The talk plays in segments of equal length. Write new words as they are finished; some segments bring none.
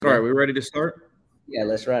All right, we ready to start? Yeah,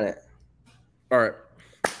 let's run it. All right.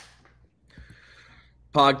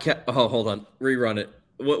 Podcast. Oh, hold on. Rerun it.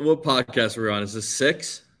 What podcast are we on? Is this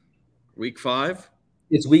 6? Week 5?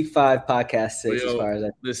 It's week 5, podcast 6, as Leo, far as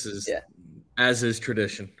this is yeah. as is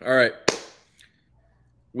tradition. All right.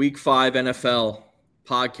 Week 5 NFL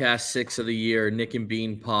podcast 6 of the year. Nick and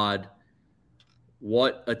Bean pod.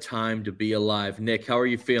 What a time to be alive. Nick, how are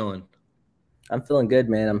you feeling? I'm feeling good,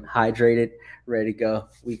 man. I'm hydrated, ready to go.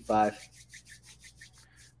 Week 5.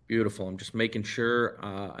 Beautiful. I'm just making sure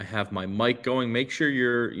I have my mic going. Make sure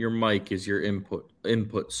your mic is your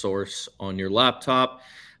input source on your laptop.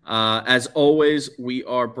 As always, we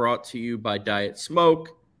are brought to you by Diet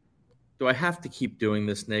Smoke. Do I have to keep doing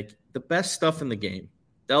this, Nick? The best stuff in the game.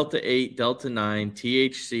 Delta 8, Delta 9,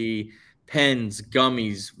 THC, pens,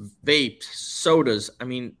 gummies, vapes, sodas. I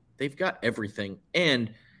mean, they've got everything.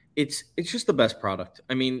 And it's just the best product.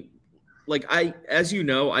 I mean, as you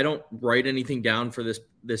know, I don't write anything down for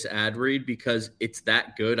this ad read because it's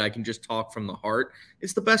that good. I can just talk from the heart.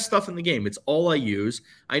 It's the best stuff in the game. It's all I use.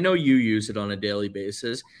 I know you use it on a daily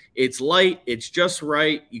basis. It's light. It's just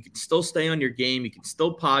right. You can still stay on your game. You can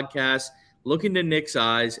still podcast. Look into Nick's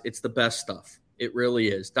eyes. It's the best stuff. It really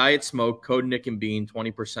is. Diet Smoke, code Nick and Bean,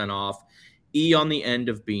 20% off. E on the end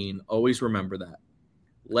of Bean. Always remember that.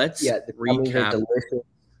 Let's recap.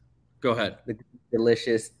 Go ahead.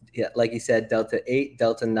 Delicious. Yeah, like you said, Delta 8,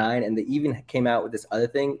 Delta 9, and they even came out with this other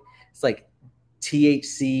thing. It's like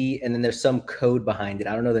THC, and then there's some code behind it.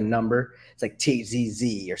 I don't know the number. It's like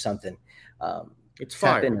TZZ or something. It's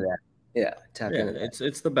fire. Tap into that. Yeah, tap into that.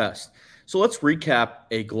 It's the best. So let's recap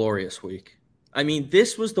a glorious week. I mean,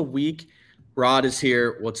 this was the week. Rod is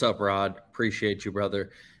here. What's up, Rod? Appreciate you, brother.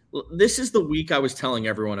 This is the week I was telling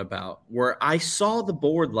everyone about, where I saw the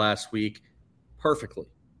board last week perfectly.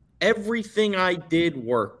 Everything I did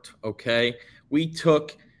worked, okay? We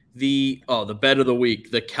took the bet of the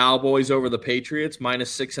week, the Cowboys over the Patriots,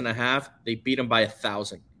 -6.5. They beat them by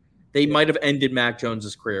 1,000. They might have ended Mac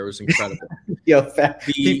Jones's career. It was incredible.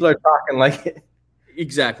 People are talking like it.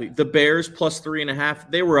 Exactly. The Bears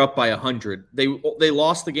 +3.5. They were up by 100. They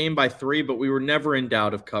lost the game by 3, but we were never in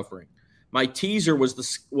doubt of covering. My teaser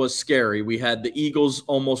was scary. We had the Eagles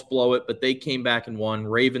almost blow it, but they came back and won.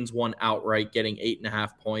 Ravens won outright, getting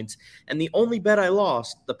 8.5 points. And the only bet I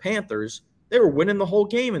lost, the Panthers, they were winning the whole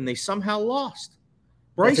game, and they somehow lost.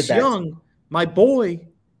 Bryce Young, my boy,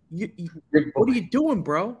 what are you doing,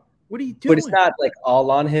 bro? What are you doing? But it's not like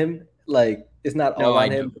all on him. Like it's not all on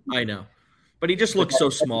him. I know. But he just looks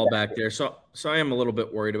so small back there. So I am a little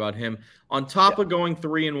bit worried about him. On top of going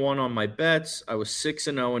 3-1 on my bets, I was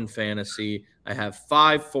 6-0 in fantasy. I have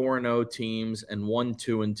 5 4-0 teams and 1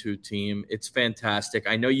 2-2 team. It's fantastic.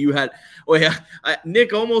 I know you had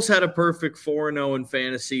Nick almost had a perfect 4-0 in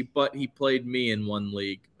fantasy, but he played me in one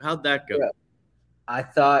league. How'd that go? Yeah. I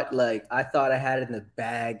thought I had it in the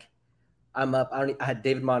bag. I'm up. I had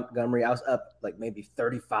David Montgomery. I was up like maybe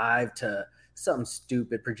 35 to something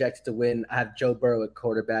stupid, projected to win. I have Joe Burrow at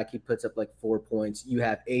quarterback. He puts up like 4 points. You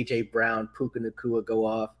have A.J. Brown, Puka Nacua go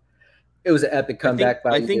off. It was an epic comeback.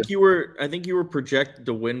 I think you were projected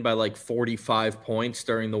to win by like 45 points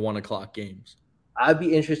during the 1:00 games. I'd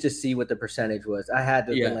be interested to see what the percentage was. I had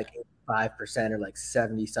to win like 85% or like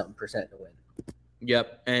 70-something% to win.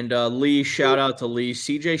 Yep. And Lee, shout out to Lee.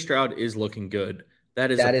 CJ Stroud is looking good.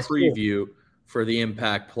 That is a preview for the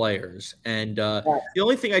impact players. And the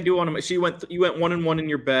only thing I do want to – so you went 1-1 in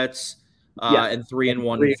your bets and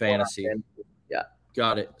 3-1 in fantasy. Yeah.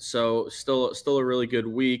 Got it. So still a really good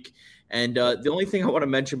week. And the only thing I want to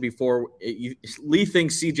mention before Lee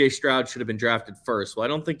thinks CJ Stroud should have been drafted first. Well, I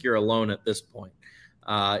don't think you're alone at this point.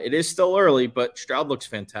 It is still early, but Stroud looks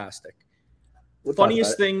fantastic.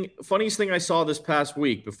 Funniest thing I saw this past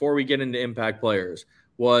week before we get into impact players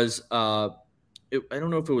was I don't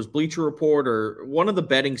know if it was Bleacher Report or one of the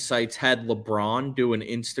betting sites had LeBron do an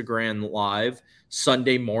Instagram live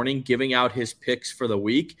Sunday morning giving out his picks for the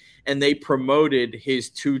week, and they promoted his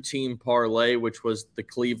 2-team parlay, which was the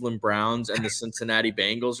Cleveland Browns and the Cincinnati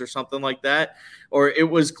Bengals or something like that. Or it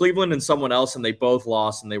was Cleveland and someone else, and they both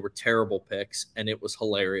lost, and they were terrible picks, and it was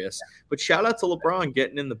hilarious. But shout out to LeBron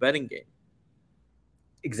getting in the betting game.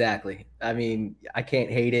 Exactly. I mean, I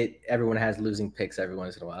can't hate it. Everyone has losing picks every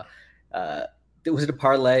once in a while. Was it a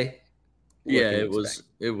parlay? Yeah, it was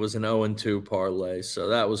an 0-2 parlay, so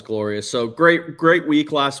that was glorious. So great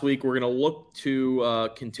week last week. We're going to look to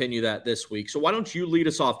continue that this week. So why don't you lead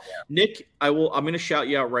us off? Yeah. Nick, I'm going to shout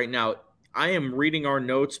you out right now. I am reading our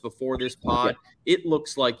notes before this pod. It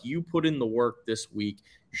looks like you put in the work this week.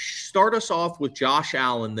 Start us off with Josh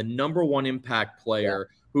Allen, the number 1 impact player.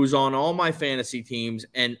 Yeah. who's on all my fantasy teams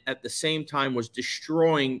and at the same time was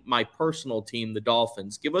destroying my personal team, the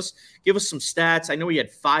Dolphins. Give us some stats. I know he had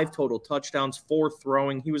 5 total touchdowns, 4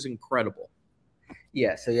 throwing. He was incredible.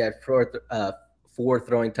 Yeah, so he had 4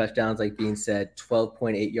 throwing touchdowns, like Bean said,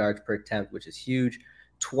 12.8 yards per attempt, which is huge.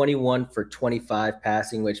 21 for 25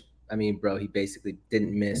 passing, which, I mean, bro, he basically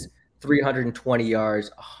didn't miss. 320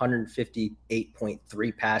 yards,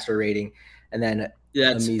 158.3 passer rating, and then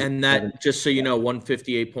just so you know,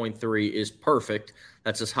 158.3 is perfect.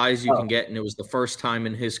 That's as high as you can get, and it was the first time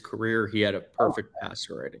in his career he had a perfect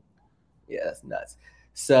passer rating. Yeah, that's nuts.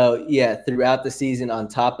 So, yeah, throughout the season, on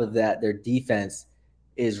top of that, their defense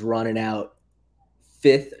is running out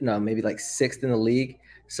 6th in the league.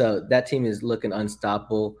 So that team is looking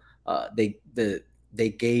unstoppable. They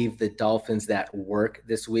gave the Dolphins that work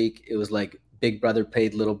this week. It was like big brother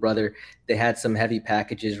paid little brother. They had some heavy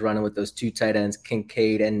packages running with those 2 tight ends,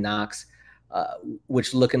 Kincaid and Knox,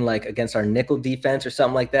 which looking like against our nickel defense or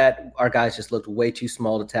something like that. Our guys just looked way too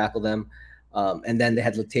small to tackle them. And then they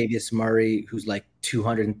had Latavius Murray, who's like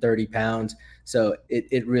 230 pounds. So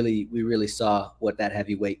we really saw what that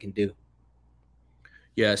heavyweight can do.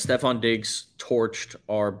 Yeah, Stephon Diggs torched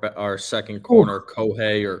our second corner,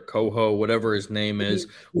 Kohei or Koho, whatever his name is.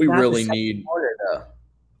 We really need. Corner, though.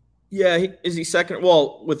 Yeah, is he second?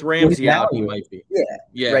 Well, with Ramsey out, he might be.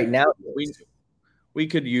 Yeah. Right now, we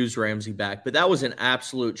could use Ramsey back, but that was an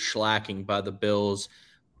absolute shellacking by the Bills.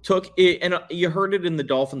 Took it, and you heard it in the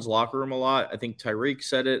Dolphins locker room a lot. I think Tyreek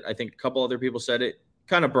said it. I think a couple other people said it.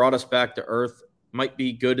 Kind of brought us back to earth. Might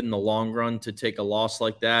be good in the long run to take a loss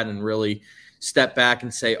like that and really step back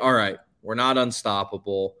and say, all right, we're not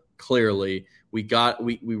unstoppable. Clearly, we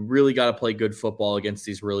really got to play good football against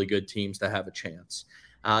these really good teams to have a chance.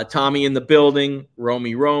 Tommy in the building,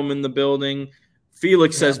 Romy Rome in the building.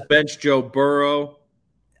 Felix says bench Joe Burrow.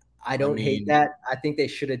 I hate that. I think they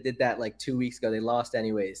should have did that like 2 weeks ago. They lost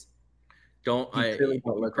anyways. You're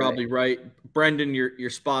probably right. Brendan, you're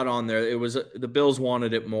spot on there. It was the Bills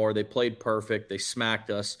wanted it more. They played perfect. They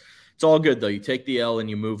smacked us. It's all good though. You take the L and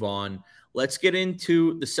you move on. Let's get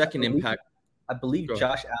into the second impact. I believe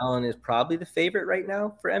Josh Allen is probably the favorite right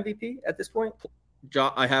now for MVP at this point.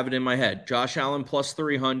 I have it in my head. Josh Allen plus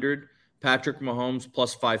 300, Patrick Mahomes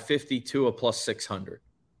plus 550, Tua plus 600.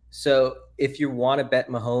 So if you want to bet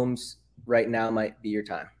Mahomes right now, might be your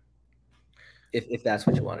time. If that's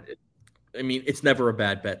what you want to do. I mean, it's never a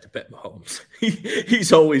bad bet to bet Mahomes.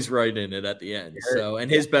 He's always right in it at the end. So, and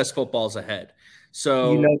his best football's ahead.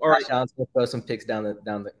 So, Josh Allen's going to throw some picks down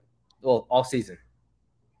the all season.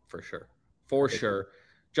 For sure.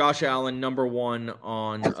 Josh Allen, number 1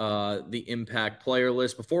 on the impact player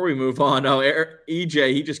list. Before we move on,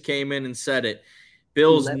 EJ, he just came in and said it.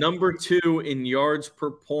 Bills number 2 in yards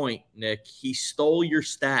per point, Nick. He stole your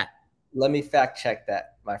stat. Let me fact check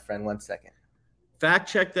that, my friend. 1 second. Fact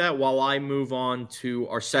check that while I move on to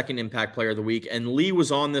our second impact player of the week. And Lee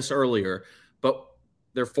was on this earlier, but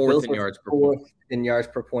they're 4th in yards per point. 4th in yards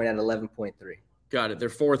per point at 11.3. Got it. They're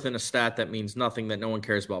 4th in a stat that means nothing, that no one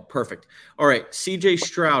cares about. Perfect. All right, CJ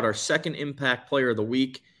Stroud, our second impact player of the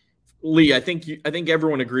week. Lee, I think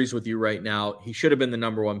everyone agrees with you right now. He should have been the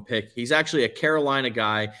number 1 pick. He's actually a Carolina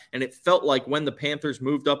guy, and it felt like when the Panthers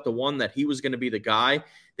moved up to 1 that he was going to be the guy.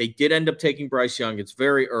 They did end up taking Bryce Young. It's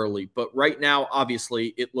very early, but right now,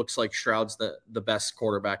 obviously, it looks like Stroud's the best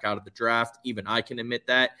quarterback out of the draft. Even I can admit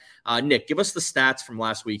that. Nick, give us the stats from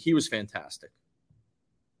last week. He was fantastic.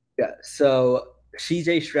 Yeah, so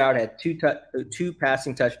CJ Stroud had two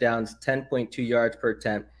passing touchdowns, 10.2 yards per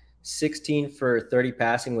attempt, 16 for 30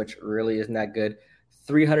 passing, which really isn't that good.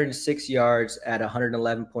 306 yards at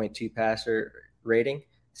 111.2 passer rating,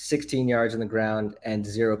 16 yards on the ground, and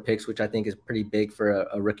 0 picks, which I think is pretty big for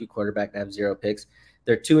a rookie quarterback to have 0 picks.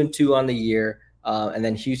 They're 2-2 on the year, and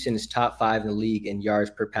then Houston is top 5 in the league in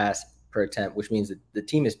yards per pass per attempt, which means that the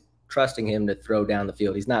team is trusting him to throw down the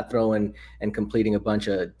field. He's not throwing and completing a bunch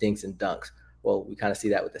of dinks and dunks. Well, we kind of see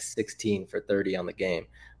that with the 16 for 30 on the game.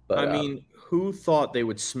 But I mean, who thought they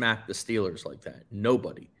would smack the Steelers like that?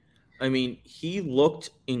 Nobody. I mean, he looked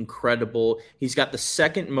incredible. He's got the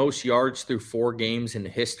second most yards through 4 games in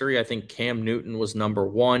history. I think Cam Newton was number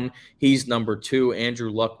 1. He's number 2.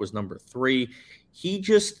 Andrew Luck was number 3.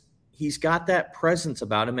 He's got that presence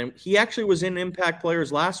about him. And he actually was in Impact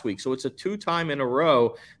Players last week. So it's a 2-time in a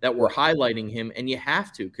row that we're highlighting him. And you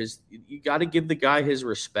have to, because you got to give the guy his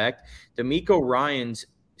respect. DeMeco Ryans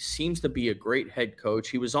seems to be a great head coach.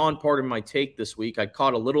 He was on Part of My Take this week. I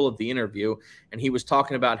caught a little of the interview, and he was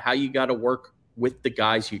talking about how you got to work with the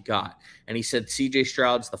guys you got. And he said CJ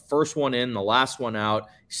Stroud's the first one in, the last one out,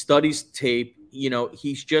 studies tape,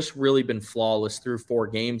 he's just really been flawless through 4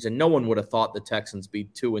 games, and no one would have thought the Texans be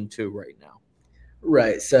 2-2 right now.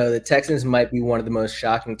 Right. So the Texans might be one of the most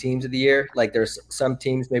shocking teams of the year. Like there's some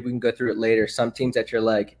teams, maybe we can go through it later. Some teams that you're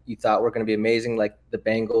like, you thought were going to be amazing, like the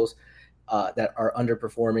Bengals that are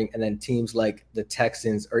underperforming. And then teams like the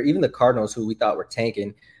Texans or even the Cardinals, who we thought were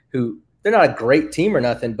tanking, who they're not a great team or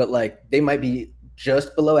nothing, but like they might be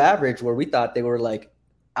just below average where we thought they were like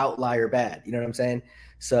outlier bad. You know what I'm saying?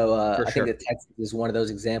 So I think the Texans is one of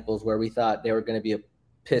those examples where we thought they were going to be a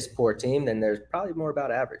piss poor team. Then there's probably more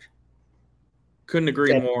about average. Couldn't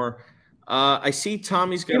agree more. I see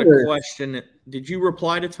Tommy's got a question. Did you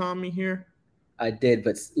reply to Tommy here? I did,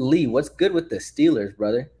 but Lee, what's good with the Steelers,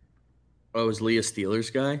 brother? Oh, is Lee a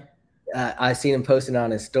Steelers guy? I seen him posting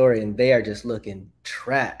on his story, and they are just looking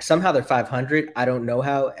trash. Somehow they're 500. I don't know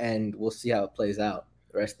how, and we'll see how it plays out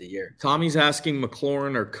the rest of the year. Tommy's asking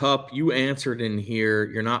McLaurin or Kupp. You answered in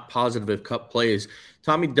here. You're not positive if Kupp plays.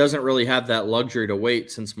 Tommy doesn't really have that luxury to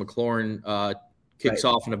wait since McLaurin kicks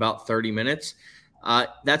off in about 30 minutes.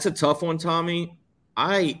 That's a tough one, Tommy.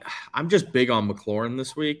 I'm just big on McLaurin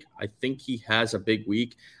this week. I think he has a big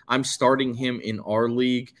week. I'm starting him in our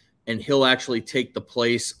league, and he'll actually take the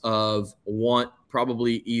place of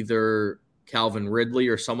probably either Calvin Ridley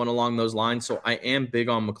or someone along those lines. So I am big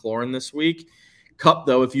on McLaurin this week. Kupp,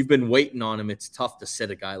 though, if you've been waiting on him, it's tough to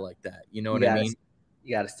sit a guy like that. You know what I mean?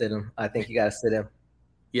 You got to sit him. I think you got to sit him.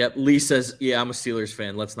 Yep. Lee says, yeah, I'm a Steelers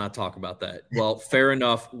fan. Let's not talk about that. Well, fair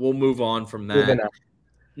enough. We'll move on from that.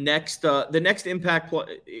 Next, the next impact play,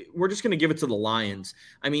 we're just going to give it to the Lions.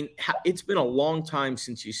 I mean, it's been a long time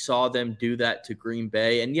since you saw them do that to Green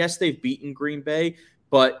Bay. And yes, they've beaten Green Bay,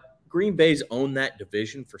 but Green Bay's owned that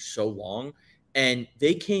division for so long. And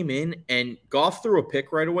they came in and Goff threw a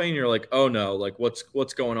pick right away. And you're like, oh no, like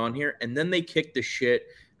what's going on here? And then they kicked the shit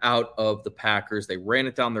out of the Packers. They ran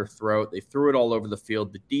it down their throat. They threw it all over the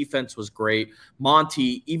field. The defense was great.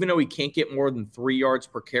 Monty, even though he can't get more than 3 yards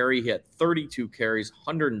per carry, he had 32 carries,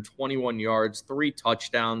 121 yards, 3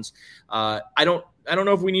 touchdowns. I don't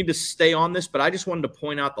know if we need to stay on this, but I just wanted to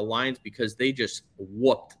point out the Lions because they just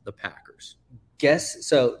whooped the Packers.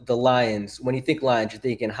 So the Lions, when you think Lions, you're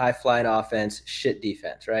thinking high-flying offense, shit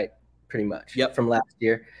defense, right? Pretty much. Yep. From last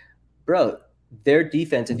year. Bro, their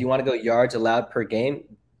defense, if you want to go yards allowed per game,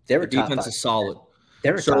 their defense is solid.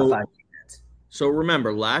 They're top 5 defense. So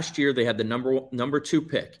remember, last year they had the number 2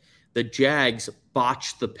 pick. The Jags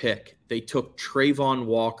botched the pick. They took Trayvon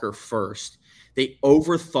Walker first. They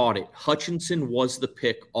overthought it. Hutchinson was the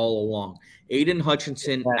pick all along. Aiden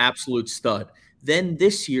Hutchinson, absolute stud. Then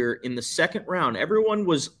this year in the second round, everyone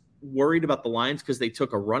was worried about the Lions because they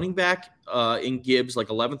took a running back in Gibbs, like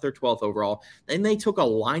 11th or 12th overall. Then they took a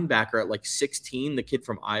linebacker at like 16, the kid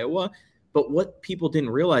from Iowa. But what people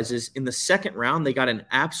didn't realize is in the second round, they got an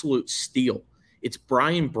absolute steal. It's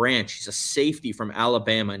Brian Branch. He's a safety from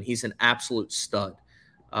Alabama, and he's an absolute stud.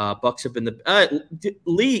 Bucks have been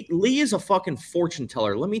Lee is a fucking fortune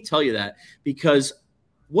teller. Let me tell you that, because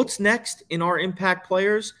what's next in our impact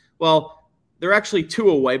players? Well, they're actually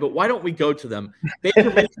 2 away, but why don't we go to them? Baker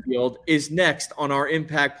Mayfield is next on our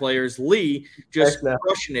impact players. Lee just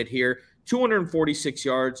crushing it here. 246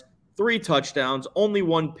 yards, 3 touchdowns, only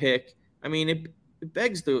 1 pick. I mean, it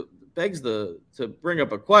begs to bring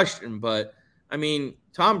up a question, but I mean,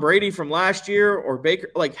 Tom Brady from last year or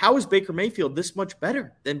Baker, like how is Baker Mayfield this much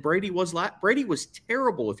better than Brady was? Brady was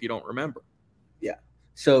terrible, if you don't remember. Yeah.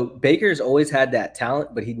 So Baker's always had that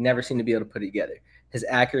talent, but he'd never seemed to be able to put it together. His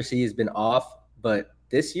accuracy has been off, but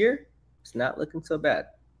this year it's not looking so bad.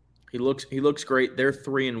 He looks great. They're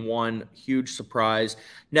 3-1, huge surprise.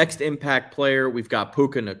 Next impact player, we've got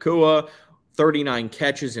Puka Nacua. 39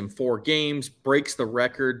 catches in 4 games, breaks the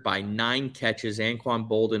record by 9 catches. Anquan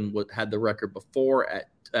Bolden had the record before at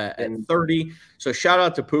 30. So shout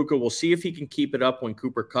out to Puka. We'll see if he can keep it up when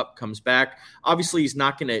Cooper Kupp comes back. Obviously, he's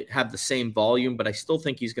not going to have the same volume, but I still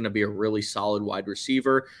think he's going to be a really solid wide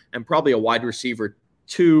receiver and probably a wide receiver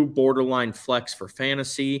 2, borderline flex for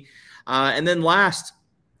fantasy. And then last,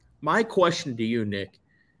 my question to you, Nick.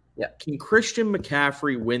 Yeah. Can Christian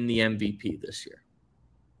McCaffrey win the MVP this year?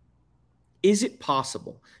 Is it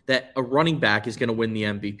possible that a running back is going to win the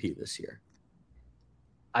MVP this year?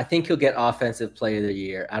 I think he'll get Offensive Player of the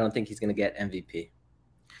Year. I don't think he's going to get MVP.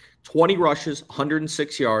 20 rushes,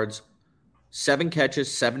 106 yards, 7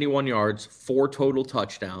 catches, 71 yards, 4 total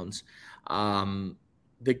touchdowns.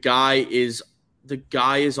 The guy is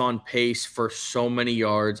on pace for so many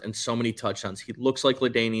yards and so many touchdowns. He looks like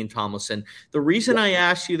LaDainian Tomlinson. The reason I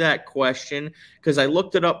asked you that question, because I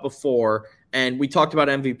looked it up before, and we talked about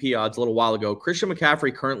MVP odds a little while ago. Christian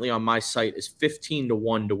McCaffrey currently on my site is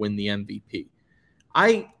 15-1 to win the MVP.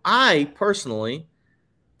 I personally,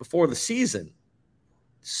 before the season,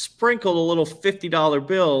 sprinkled a little $50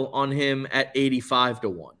 bill on him at 85 to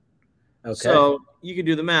 1. Okay. So you can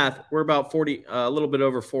do the math. We're about 40, a little bit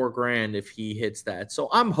over $4,000 if he hits that. So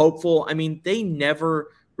I'm hopeful. I mean, they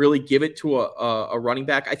never really give it to a running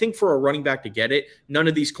back. I think for a running back to get it, none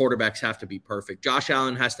of these quarterbacks have to be perfect. Josh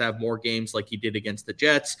Allen has to have more games like he did against the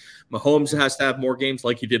Jets. Mahomes has to have more games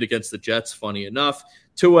like he did against the Jets, funny enough.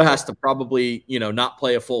 Tua has to probably, not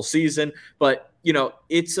play a full season. But,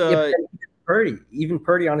 it's Purdy, even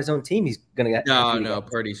Purdy on his own team, he's going to get. No,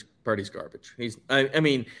 Purdy's garbage. He's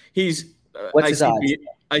What's his odds?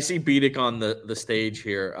 I see Biedick on the stage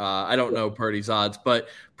here. I don't know Purdy's odds, but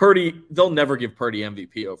Purdy, they'll never give Purdy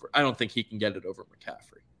MVP over. I don't think he can get it over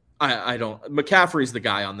McCaffrey. I don't. McCaffrey's the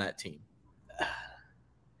guy on that team.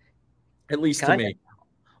 At least to me.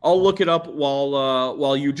 I'll look it up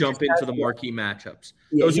while you jump into the marquee matchups.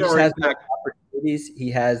 Yeah, he just has opportunities. He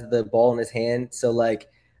has the ball in his hand, so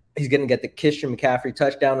he's going to get the Christian McCaffrey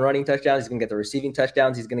touchdown, running touchdowns. He's going to get the receiving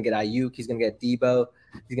touchdowns. He's going to get Ayuk. He's going to get Debo.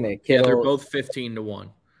 He's going to get Kittle. Yeah, they're both 15 to 1.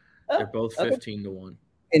 They're both 15 to 1.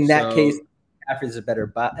 In that case, McCaffrey's a better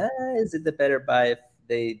buy. Is it the better buy if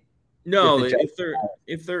they? No,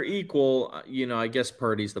 if they're equal, I guess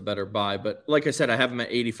Purdy's the better buy. But like I said, I have him at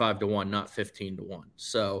 85 to 1, not 15 to 1.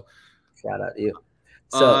 So shout out to you.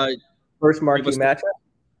 So first marquee matchup.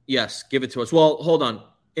 Yes, give it to us. Well, hold on.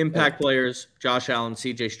 Impact players: Josh Allen,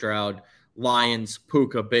 C.J. Stroud, Lions,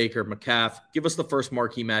 Puka, Baker, McCaff. Give us the first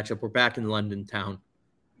marquee matchup. We're back in London town.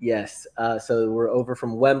 Yes. So we're over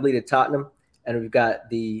from Wembley to Tottenham, and we've got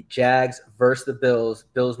the Jags versus the Bills.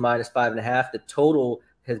 Bills minus 5.5. The total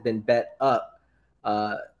has been bet up.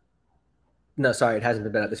 No, sorry, it hasn't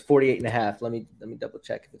been bet up. It's 48.5. Let me double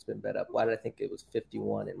check if it's been bet up. Why did I think it was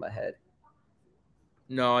 51 in my head?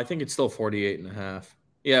 No, I think it's still 48.5.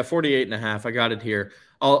 Yeah, 48.5. I got it here.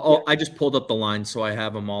 I just pulled up the line, so I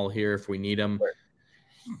have them all here if we need them.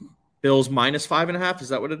 Sure. Bills minus 5.5. Is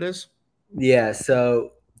that what it is? Yeah.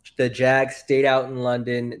 So the Jags stayed out in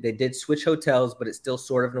London. They did switch hotels, but it's still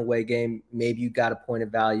sort of an away game. Maybe you got a point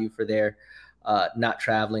of value for their not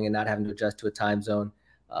traveling and not having to adjust to a time zone.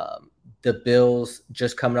 The Bills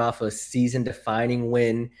just coming off a season-defining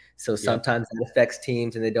win, so sometimes that affects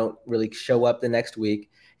teams and they don't really show up the next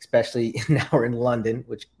week, especially now we're in London,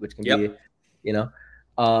 which can be,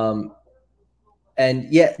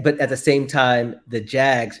 but at the same time, the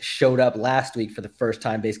Jags showed up last week for the first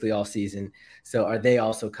time basically all season. So are they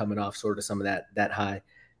also coming off sort of some of that high?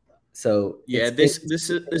 So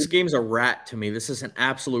this game's a rat to me. This is an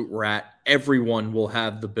absolute rat. Everyone will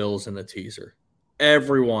have the Bills in a teaser.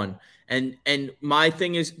 Everyone. And my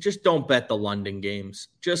thing is just don't bet the London games.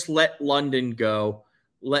 Just let London go.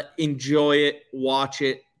 Enjoy it, watch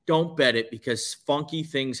it. Don't bet it because funky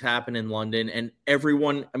things happen in London and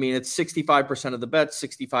everyone, it's 65% of the bets,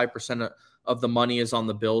 65% of the money is on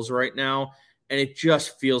the Bills right now. And it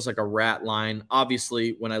just feels like a rat line.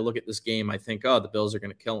 Obviously, when I look at this game, I think, the Bills are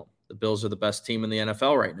going to kill them. The Bills are the best team in the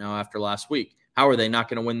NFL right now after last week. How are they not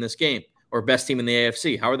going to win this game? Or best team in the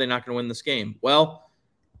AFC. How are they not going to win this game? Well,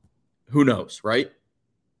 who knows, right?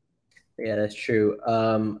 Yeah, that's true.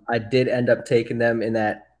 I did end up taking them in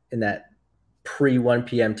that pre-1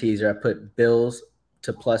 p.m. teaser. I put Bills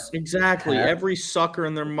to plus. Exactly. Half. Every sucker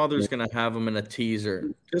and their mother's going to have them in a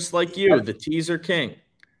teaser. Just like you, the teaser king.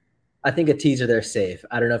 I think a teaser, they're safe.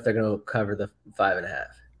 I don't know if they're going to cover the 5.5.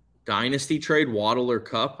 Dynasty trade, Waddle or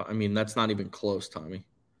Cup? That's not even close, Tommy.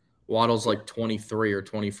 Waddle's like 23 or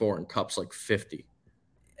 24 and Cup's like 50.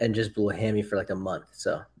 And just blew a hammy for like a month,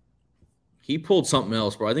 so. He pulled something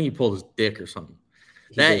else, bro. I think he pulled his dick or something.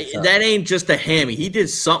 That ain't just a hammy. He did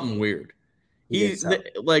something weird.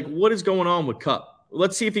 What is going on with Cup?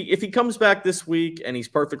 Let's see if he comes back this week and he's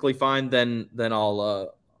perfectly fine, then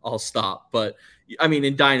I'll stop. But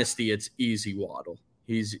in Dynasty, it's easy Waddle.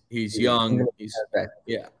 He's young.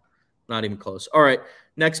 Not even close. All right,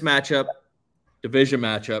 next matchup, division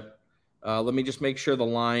matchup. Let me just make sure the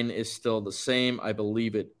line is still the same. I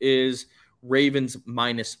believe it is. Ravens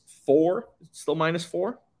minus 4. It's still minus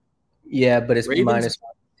 4? Yeah, but it's minus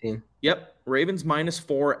 14. Yep. Ravens minus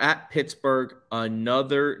 4 at Pittsburgh.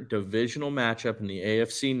 Another divisional matchup in the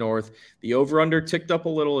AFC North. The over-under ticked up a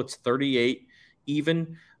little. It's 38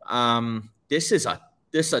 even. This is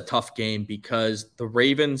a tough game because the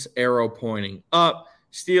Ravens arrow pointing up,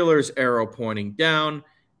 Steelers arrow pointing down.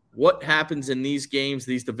 What happens in these games,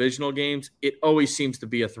 these divisional games? It always seems to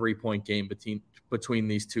be a 3-point game between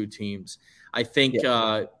these two teams. I think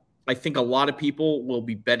a lot of people will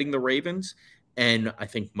be betting the Ravens, and I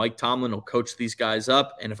think Mike Tomlin will coach these guys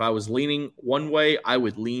up. And if I was leaning one way, I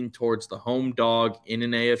would lean towards the home dog in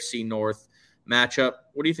an AFC North matchup.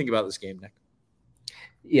 What do you think about this game, Nick?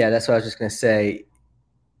 Yeah, that's what I was just going to say.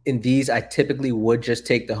 In these, I typically would just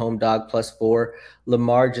take the home dog +4.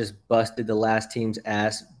 Lamar just busted the last team's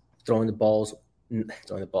ass throwing the ball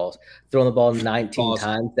 19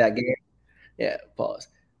 times that game. Yeah, pause.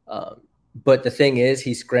 But the thing is,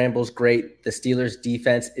 he scrambles great. The Steelers'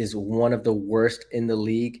 defense is one of the worst in the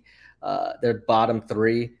league. They're bottom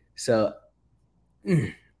 3. So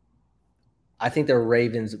I think the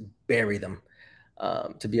Ravens bury them.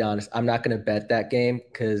 To be honest, I'm not going to bet that game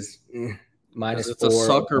because -4. It's a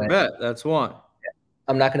sucker bet. That's why.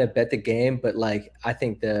 I'm not going to bet the game, but I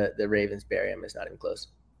think the Ravens bury them. It's not even close.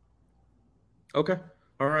 Okay.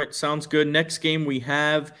 All right. Sounds good. Next game we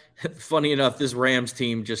have, funny enough, this Rams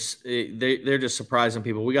team they're just surprising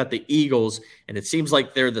people. We got the Eagles, and it seems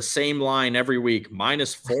like they're the same line every week,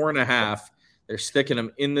 -4.5. They're sticking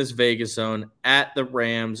them in this Vegas zone at the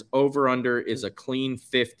Rams. Over-under is a clean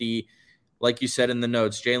 50. Like you said in the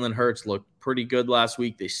notes, Jalen Hurts looked pretty good last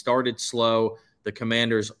week. They started slow. The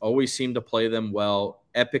Commanders always seem to play them well.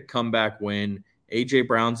 Epic comeback win. A.J.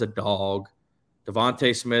 Brown's a dog.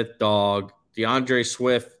 Devontae Smith, dog. DeAndre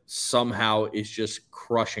Swift somehow is just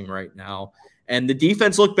crushing right now. And the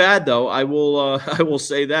defense looked bad, though. I will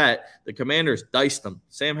say that. The Commanders diced them.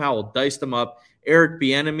 Sam Howell diced them up. Eric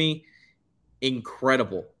Bieniemy,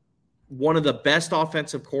 incredible. One of the best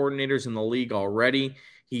offensive coordinators in the league already.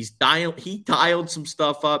 He dialed some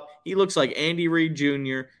stuff up. He looks like Andy Reid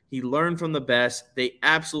Jr. He learned from the best. They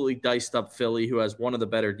absolutely diced up Philly, who has one of the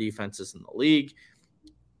better defenses in the league.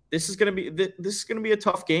 This is going to be a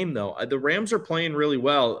tough game, though. The Rams are playing really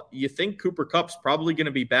well. You think Cooper Kupp's probably going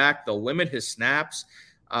to be back. They'll limit his snaps.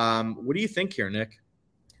 What do you think here, Nick?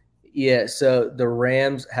 Yeah, so the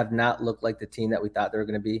Rams have not looked like the team that we thought they were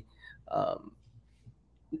going to be.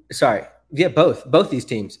 Both these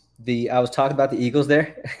teams. I was talking about the Eagles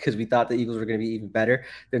there because we thought the Eagles were going to be even better.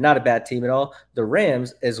 They're not a bad team at all. The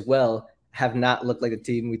Rams as well have not looked like the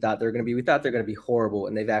team we thought they were going to be. We thought they're going to be horrible,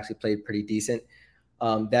 and they've actually played pretty decent.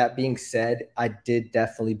 That being said, I did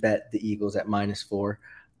definitely bet the Eagles at -4.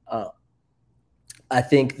 I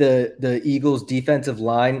think the Eagles' defensive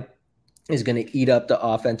line is going to eat up the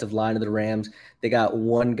offensive line of the Rams. They got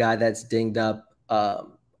one guy that's dinged up.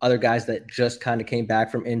 Other guys that just kind of came back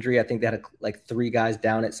from injury. I think they had 3 guys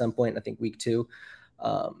down at some point, I think week 2.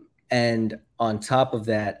 And on top of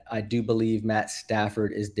that, I do believe Matt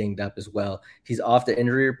Stafford is dinged up as well. He's off the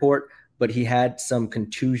injury report, but he had some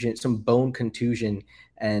bone contusion.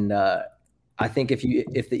 And I think if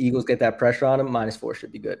the Eagles get that pressure on him, -4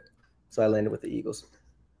 should be good. So I landed with the Eagles.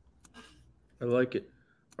 I like it.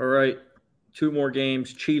 All right. 2 more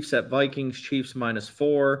games. Chiefs at Vikings. Chiefs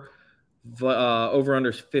 -4.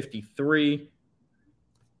 Over-under 53.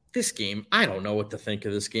 This game, I don't know what to think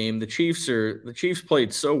of this game. The Chiefs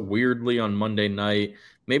played so weirdly on Monday night.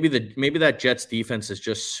 Maybe that Jets defense is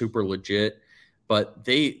just super legit, but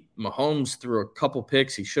Mahomes threw a couple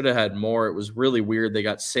picks. He should have had more. It was really weird. They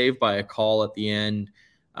got saved by a call at the end.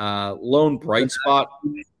 Lone bright spot.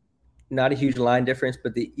 Not a huge line difference,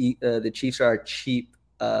 but the Chiefs are cheap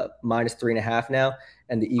 -3.5 now,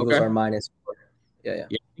 and the Eagles are -4. Yeah.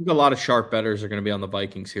 I think a lot of sharp bettors are going to be on the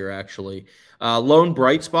Vikings here, actually. Lone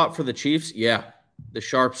bright spot for the Chiefs, yeah. The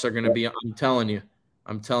sharps are going to be – I'm telling you.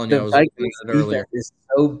 I was looking at it earlier. Is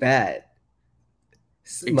so bad.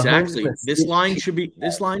 Exactly. This line should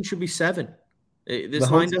be 7.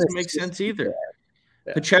 This line doesn't make sense either.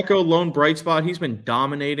 Yeah. Pacheco, lone bright spot. He's been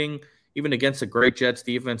dominating. Even against the great Jets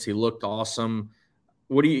defense, he looked awesome.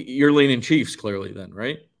 You're leaning Chiefs clearly then,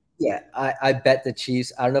 right? Yeah, I bet the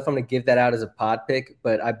Chiefs. I don't know if I'm going to give that out as a pod pick,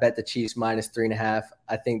 but I bet the Chiefs -3.5.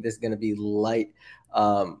 I think this is going to be light.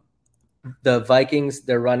 The Vikings,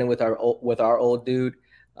 they're running with our old dude.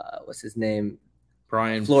 What's his name?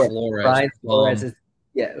 Brian Flores. Brian Flores is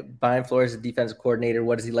the defensive coordinator.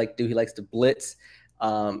 What does he like to do? He likes to blitz,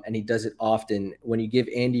 and he does it often. When you give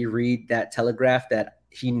Andy Reid that telegraph that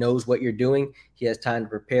he knows what you're doing, he has time to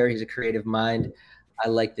prepare. He's a creative mind. I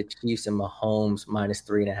like the Chiefs and Mahomes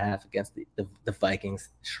 -3.5 against the Vikings.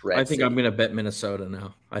 I think I'm going to bet Minnesota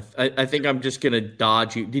now. I think I'm just going to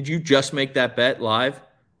dodge you. Did you just make that bet live?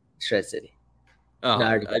 Shred City. Oh,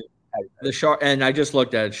 and I just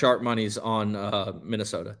looked at it. Sharp money's on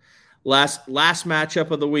Minnesota. Last matchup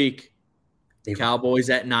of the week, Cowboys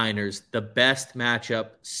at Niners. The best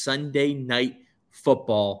matchup, Sunday night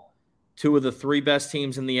football. 2 of the 3 best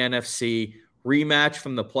teams in the NFC. Rematch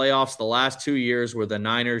from the playoffs the last 2 years where the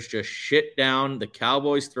Niners just shit down the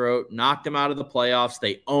Cowboys' throat, knocked them out of the playoffs.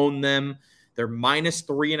 They own them. They're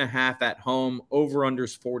 -3.5 at home.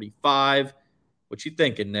 Over-unders 45. What you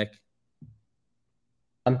thinking, Nick?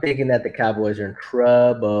 I'm thinking that the Cowboys are in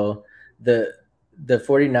trouble. The the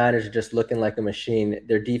 49ers are just looking like a machine.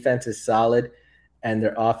 Their defense is solid, and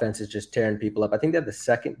their offense is just tearing people up. I think they have the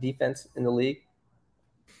second defense in the league.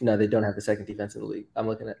 No, they don't have the second defense in the league. I'm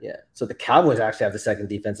looking at, yeah. So the Cowboys actually have the second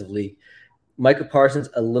defensive league. Micah Parsons,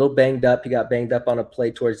 a little banged up. He got banged up on a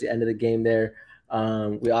play towards the end of the game there.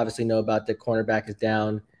 We obviously know about the cornerback is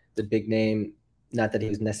down, the big name. Not that he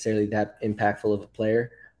was necessarily that impactful of a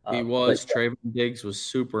player. He was. Trayvon Diggs was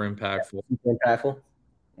super impactful. Super impactful.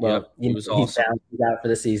 Well, yep, he was awesome. He's out for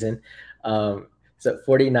the season. So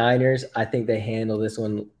 49ers, I think they handle this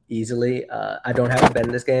one easily. I don't have a bet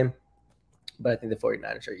in this game, but I think the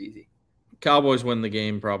 49ers are easy. Cowboys win the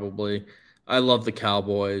game probably. I love the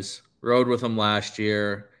Cowboys. Rode with them last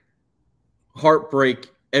year. Heartbreak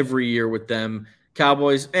every year with them.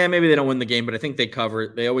 Cowboys, maybe they don't win the game, but I think they cover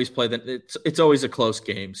it. They always play that. It's always a close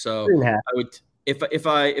game. So I would, if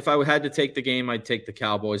I had to take the game, I'd take the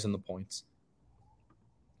Cowboys and the points.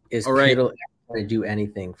 Is Kittle going to do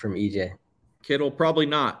anything from EJ? Kittle probably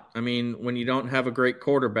not. I mean, when you don't have a great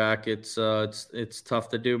quarterback, it's tough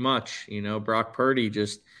to do much. Brock Purdy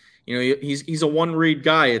just, he's a one-read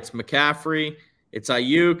guy. It's McCaffrey, it's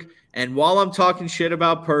Ayuk, and while I'm talking shit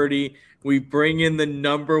about Purdy, we bring in the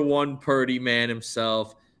number one Purdy man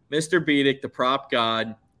himself, Mr. Beedick, the prop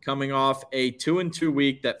god, coming off a 2-2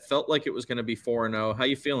 week that felt like it was going to be 4-0. How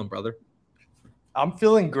you feeling, brother? I'm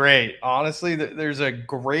feeling great. Honestly, there's a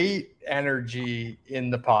great energy in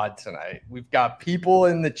the pod tonight. We've got people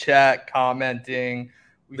in the chat commenting.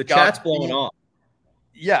 The chat's blowing off.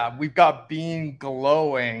 Yeah, we've got Bean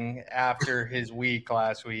glowing after his week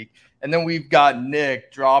last week. And then we've got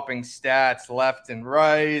Nick dropping stats left and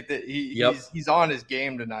right. He's on his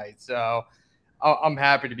game tonight. So I'm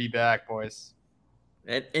happy to be back, boys.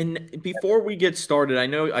 And before we get started, I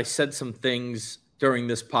know I said some things during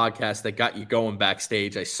this podcast that got you going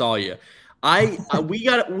backstage. I saw you. We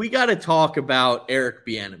got to talk about Eric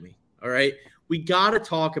Bieniemy. All right, we got to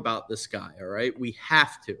talk about this guy. All right, we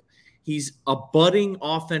have to. He's a budding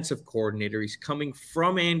offensive coordinator. He's coming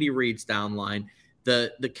from Andy Reid's downline.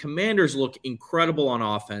 The Commanders look incredible on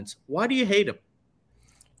offense. Why do you hate him?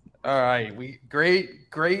 All right,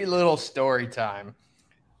 great little story time.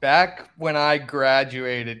 Back when I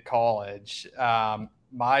graduated college,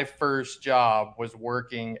 my first job was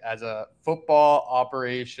working as a football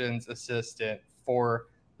operations assistant for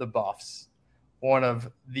the Buffs, one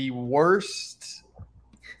of the worst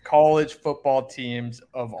college football teams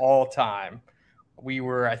of all time. We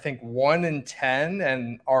were, I think, 1-10,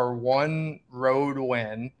 and our one road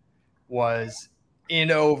win was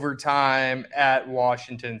in overtime at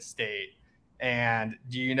Washington State. And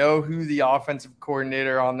do you know who the offensive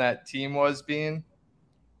coordinator on that team was, Bean?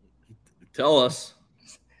 Tell us.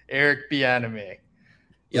 Eric Bieniemy.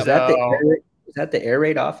 Is that the air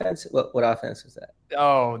raid offense? What offense was that?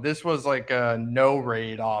 Oh, this was like a no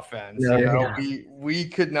raid offense. We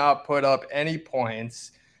could not put up any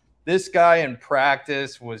points. This guy in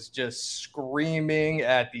practice was just screaming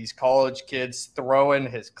at these college kids,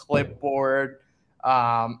 throwing his clipboard.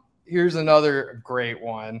 Here's another great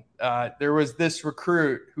one. There was this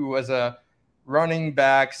recruit who was a running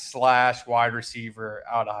back / wide receiver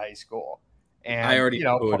out of high school. And I already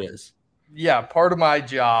know who it is. Yeah, part of my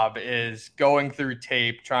job is going through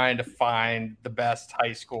tape, trying to find the best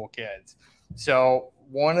high school kids. So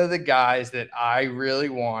one of the guys that I really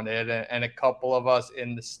wanted, and a couple of us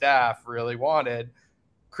in the staff really wanted,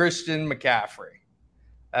 Christian McCaffrey.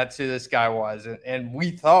 That's who this guy was. And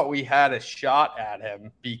we thought we had a shot at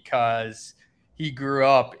him because he grew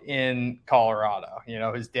up in Colorado.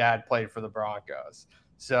 His dad played for the Broncos.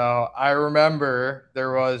 So I remember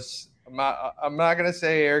there was – I'm not going to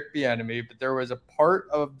say Eric Bieniemy, but there was a part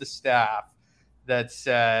of the staff that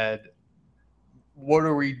said, what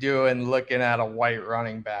are we doing looking at a white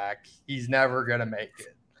running back? He's never going to make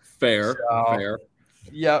it. Fair.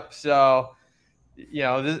 Yep. So,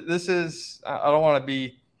 this is – I don't want to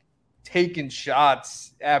be taking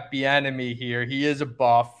shots at Bieniemy here. He is a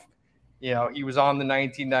buff. He was on the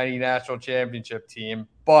 1990 national championship team,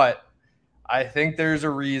 but – I think there's a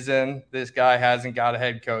reason this guy hasn't got a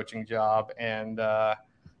head coaching job, and I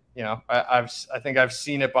think I've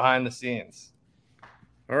seen it behind the scenes.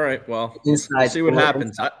 All right, well, we'll see what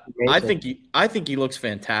happens. I think he looks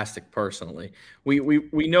fantastic personally. We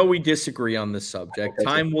know we disagree on this subject.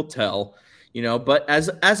 Time will tell, But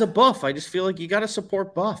as a buff, I just feel like you got to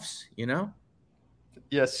support buffs,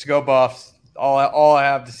 Yes, go Buffs. All I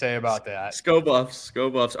have to say about that. Go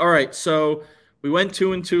Buffs. All right, so. We went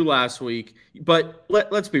 2-2 last week, but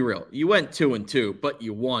let's be real. You went 2-2, but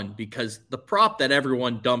you won because the prop that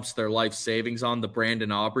everyone dumps their life savings on, the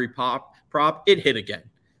Brandon Aubrey prop, it hit again.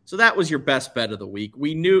 So that was your best bet of the week.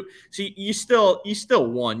 We knew. So you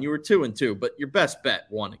still won. You were 2-2, but your best bet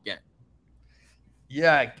won again.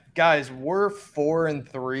 Yeah, guys, we're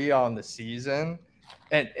 4-3 on the season,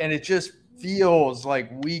 and it just feels like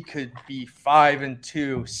we could be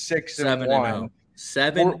 5-2, 6-1,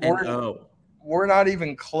 7-0. We're not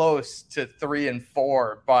even close to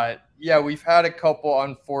 3-4, but yeah, we've had a couple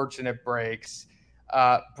unfortunate breaks.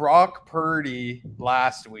 Brock Purdy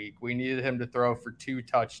last week, we needed him to throw for 2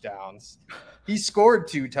 touchdowns. He scored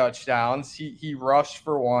 2 touchdowns. He rushed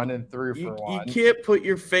for 1 and threw for 1. You can't put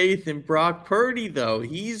your faith in Brock Purdy, though.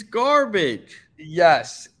 He's garbage.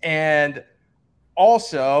 Yes, and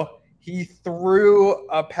also he threw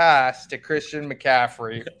a pass to Christian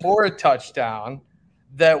McCaffrey for a touchdown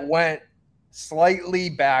that went slightly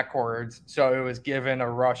backwards, so it was given a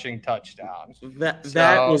rushing touchdown.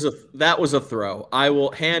 That was a throw. I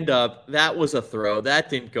will hand up. That was a throw. That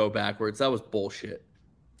didn't go backwards. That was bullshit.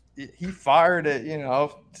 He fired it,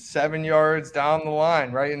 7 yards down the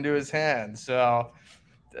line, right into his hand. So,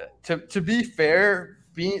 to be fair,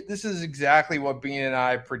 this is exactly what Bean and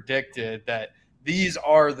I predicted, that these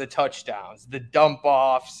are the touchdowns, the dump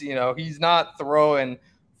offs. He's not throwing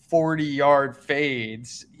 40-yard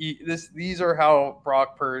fades. These are how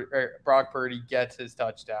Brock Purdy gets his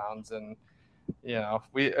touchdowns, and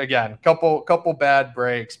we again couple bad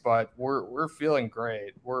breaks, but we're feeling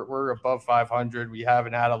great. We're above 500. We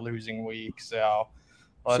haven't had a losing week, so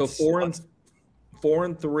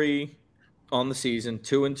 4-3 on the season,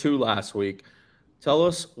 2-2 last week. Tell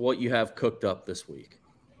us what you have cooked up this week.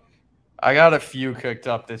 I got a few cooked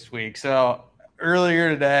up this week. So earlier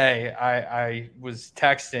today, I was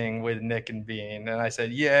texting with Nick and Bean, and I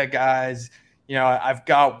said, yeah, guys, I've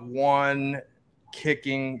got one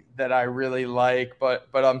kicking that I really like, but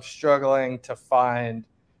I'm struggling to find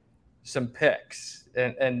some picks.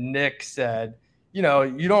 And Nick said, you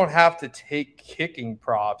don't have to take kicking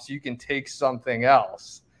props. You can take something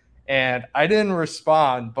else. And I didn't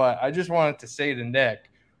respond, but I just wanted to say to Nick,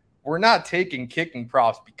 we're not taking kicking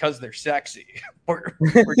props because they're sexy. We're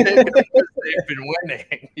taking them because they've been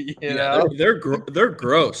winning. They're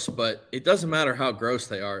gross, but it doesn't matter how gross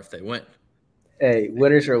they are if they win. Hey,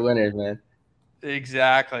 winners are winners, man.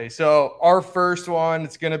 Exactly. So our first one,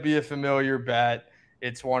 it's going to be a familiar bet.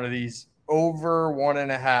 It's one of these over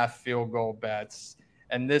 1.5 field goal bets.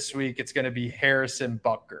 And this week it's going to be Harrison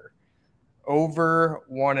Butker. Over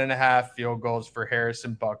 1.5 field goals for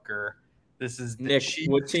Harrison Butker. This is Nick.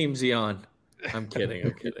 What team's he on? I'm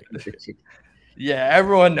kidding. Yeah,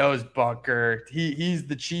 everyone knows Butker. He's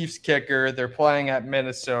the Chiefs kicker. They're playing at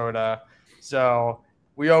Minnesota. So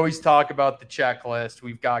we always talk about the checklist.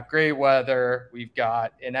 We've got great weather. We've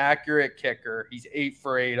got an accurate kicker. He's 8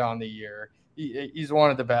 for 8 on the year. He's one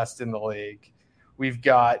of the best in the league. We've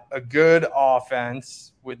got a good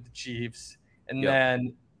offense with the Chiefs. And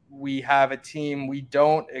then we have a team we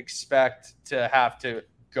don't expect to have to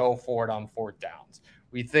go for it on 4th downs.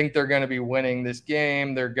 We think they're going to be winning this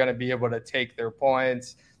game. They're going to be able to take their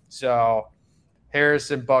points. So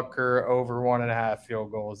Harrison Butker over 1.5 field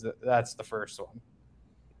goals. That's the first one.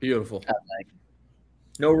 Beautiful.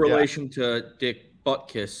 No relation to Dick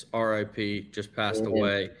Buttkiss, R.I.P., just passed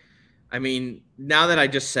away. I mean, now that I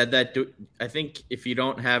just said that, I think if you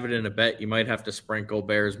don't have it in a bet, you might have to sprinkle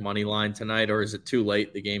Bears money line tonight, or is it too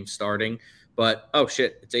late? The game's starting. But, oh,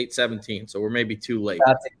 shit, it's 8:17, so we're maybe too late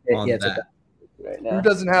on that. Right now. Who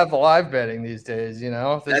doesn't have the live betting these days,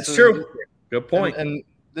 That's true. Good point. And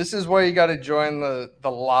this is why you got to join the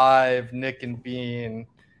live Nick and Bean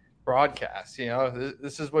broadcast.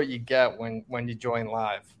 This is what you get when you join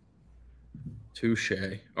live. Touche.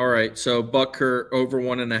 All right, so Butker over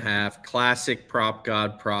 1.5, classic prop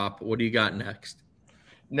god prop. What do you got next?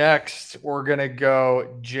 Next, we're going to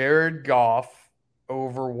go Jared Goff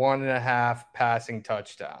over 1.5 passing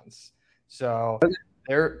touchdowns. So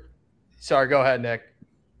sorry, go ahead, Nick.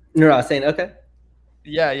 No, I was saying, okay.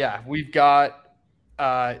 Yeah. We've got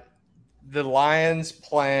the Lions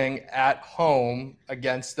playing at home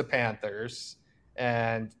against the Panthers,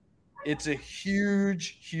 and it's a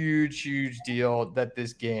huge, huge, huge deal that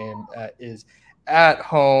this game is at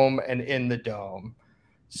home and in the Dome.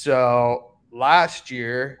 So last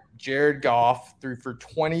year, Jared Goff threw for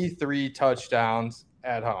 23 touchdowns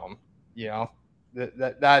at home.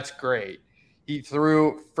 That's great. He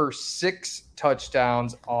threw for 6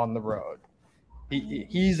 touchdowns on the road.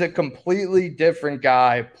 He's a completely different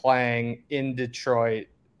guy playing in Detroit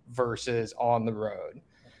versus on the road.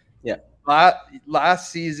 Yeah.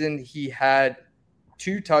 Last season, he had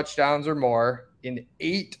 2 touchdowns or more in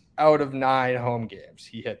 8 out of 9 home games.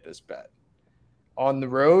 He hit this bet. On the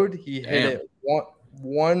road, he hit it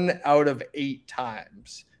 1 out of 8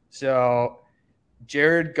 times. So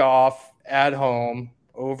Jared Goff at home,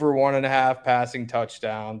 over 1.5 passing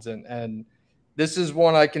touchdowns. And this is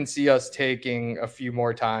one I can see us taking a few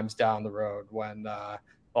more times down the road when the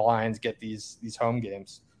Lions get these home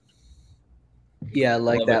games. Yeah, I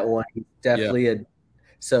like that one. Definitely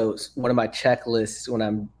So one of my checklists when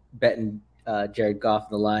I'm betting Jared Goff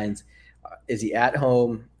and the Lions, is he at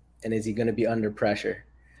home and is he going to be under pressure?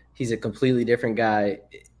 He's a completely different guy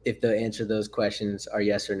if the answer to those questions are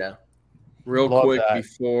yes or no. Real quick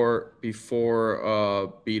before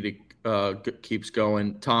Beat keeps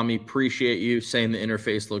going, Tommy, appreciate you saying the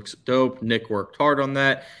interface looks dope. Nick worked hard on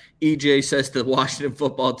that. EJ says the Washington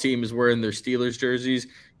football team is wearing their Steelers jerseys.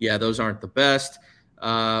 Yeah, those aren't the best.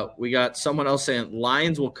 We got someone else saying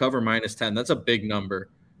Lions will cover -10. That's a big number.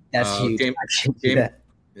 That's huge.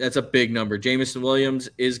 That's a big number. Jameson Williams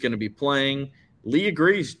is going to be playing. Lee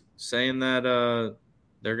agrees, saying that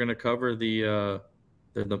they're going to cover the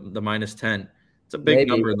 -10. It's a big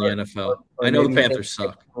number in the NFL. I know the Panthers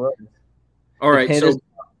suck. All right, so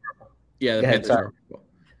the Panthers are.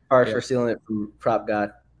 Sorry for stealing it from Prop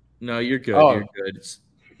God. No, you're good. You're good. It's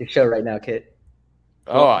your show right now, Kit.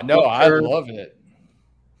 Oh, no, I love it.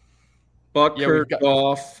 Butker,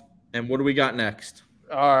 Goff, and what do we got next?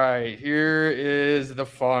 All right, here is the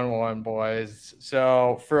fun one, boys.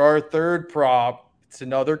 So for our third prop, it's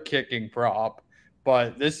another kicking prop,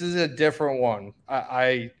 but this is a different one.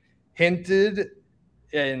 I hinted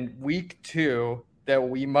in week 2 that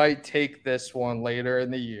we might take this one later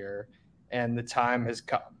in the year, and the time has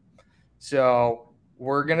come. So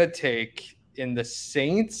we're going to take in the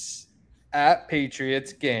Saints at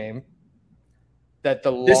Patriots game that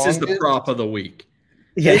this is the prop of the week.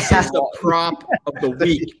 Yes. This is the prop of the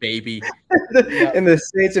week, baby. In the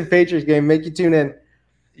Saints and Patriots game, make you tune in.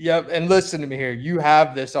 Yep, and listen to me here. You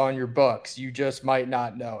have this on your books. You just might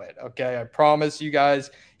not know it, okay? I promise you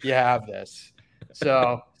guys you have this.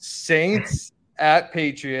 So Saints at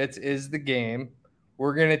Patriots is the game.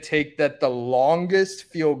 We're going to take that the longest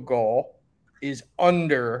field goal is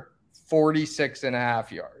under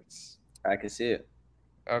 46.5 yards. I can see it.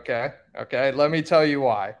 Okay. Let me tell you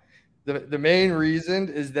why. The main reason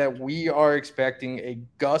is that we are expecting a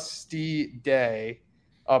gusty day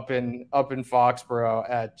up in Foxborough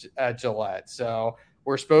at Gillette. So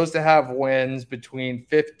we're supposed to have winds between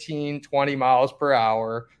 15, 20 miles per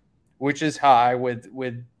hour, which is high with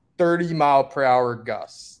 30 mile per hour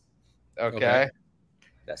gusts. Okay.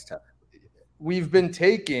 That's tough. We've been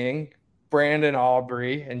taking Brandon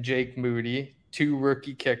Aubrey and Jake Moody, 2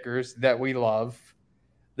 rookie kickers that we love.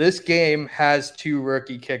 This game has 2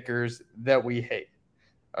 rookie kickers that we hate.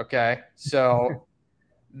 Okay. So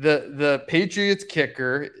the Patriots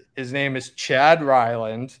kicker, his name is Chad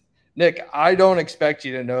Ryland. Nick, I don't expect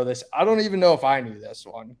you to know this. I don't even know if I knew this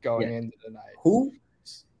one going into the night. Who?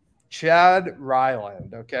 Chad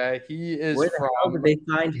Ryland. Okay. He is Where the hell did they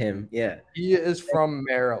find him? Yeah. He is from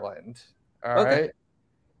Maryland. All right.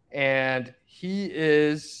 And he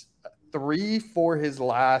is 3 for his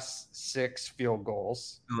last 6 field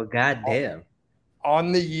goals. Oh, goddamn.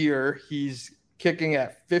 On the year, he's kicking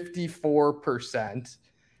at 54%.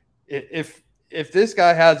 If this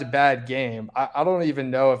guy has a bad game, I don't even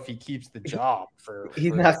know if he keeps the job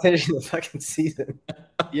He's not finishing the fucking season.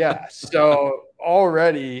 Yeah. So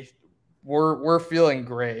already we're feeling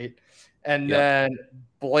great. And then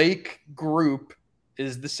Blake Group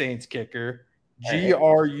is the Saints kicker.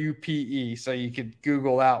 Grupe. So you could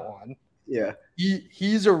Google that one. Yeah.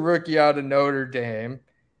 He's a rookie out of Notre Dame.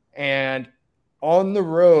 And on the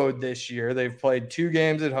road this year, they've played 2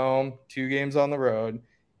 games at home, 2 games on the road.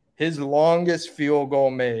 His longest field goal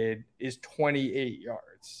made is 28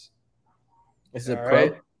 yards. Is it pro?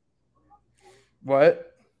 Right?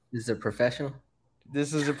 What? Is it professional?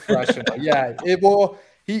 This is a professional. Yeah.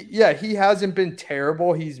 He hasn't been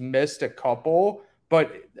terrible. He's missed a couple,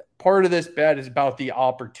 but part of this bet is about the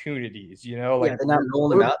opportunities, they're not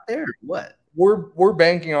rolling them out there. What? We're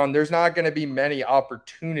banking on there's not going to be many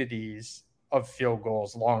opportunities of field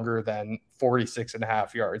goals longer than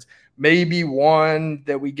 46.5 yards. Maybe one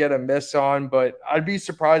that we get a miss on, but I'd be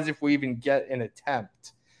surprised if we even get an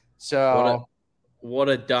attempt. So what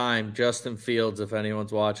a dime. Justin Fields, if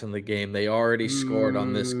anyone's watching the game, they already scored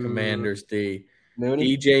on this Commanders D.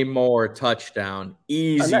 Mooney? DJ Moore, touchdown.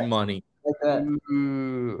 Easy money. Like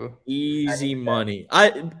that. Easy money.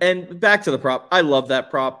 And back to the prop. I love that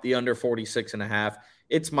prop, the under 46.5.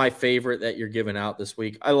 It's my favorite that you're giving out this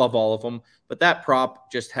week. I love all of them, but that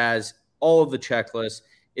prop just has all of the checklists.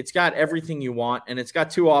 It's got everything you want, and it's got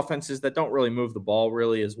 2 offenses that don't really move the ball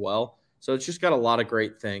really as well. So it's just got a lot of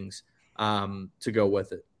great things to go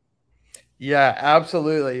with it. Yeah,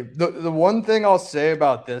 absolutely. The one thing I'll say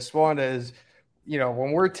about this one is,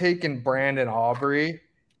 when we're taking Brandon Aubrey,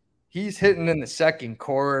 he's hitting in the second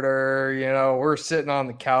quarter. We're sitting on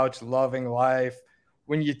the couch loving life.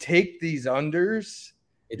 When you take these unders,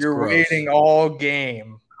 you're gross. waiting all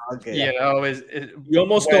game. Okay. You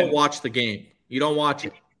almost don't watch the game. You don't watch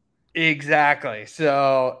it. Exactly.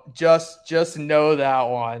 So just know that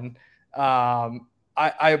one.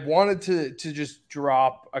 I wanted to just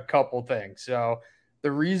drop a couple things. So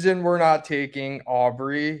the reason we're not taking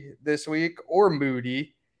Aubrey this week or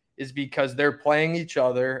Moody is because they're playing each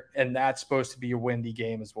other, and that's supposed to be a windy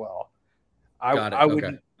game as well. I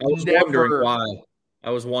was wondering why. I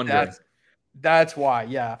was wondering. That's why.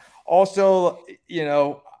 Yeah. Also,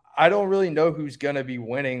 I don't really know who's going to be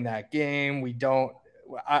winning that game.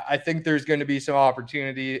 I think there's going to be some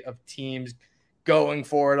opportunity of teams going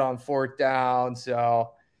for it on fourth down. So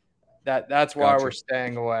that's why we're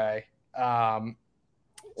staying away.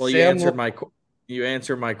 Well, you answered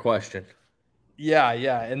my question. Yeah.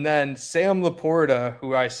 And then Sam Laporta,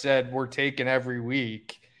 who I said we're taking every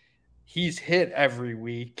week, he's hit every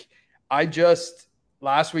week.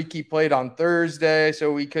 Last week he played on Thursday,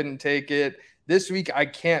 so we couldn't take it. This week I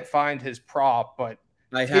can't find his prop, but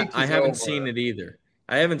I haven't seen it either.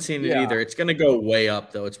 It's going to go way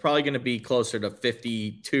up, though. It's probably going to be closer to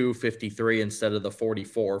 52, 53 instead of the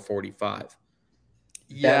 44, 45.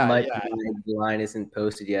 Yeah, the line isn't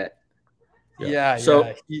posted yet. Yeah.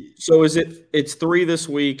 So it's 3 this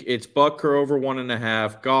week. It's Butker over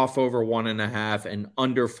 1.5, Goff over 1.5, and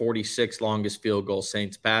under 46 longest field goal,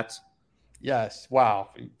 Saints Pats. Yes. Wow.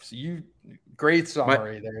 Great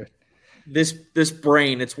summary there. This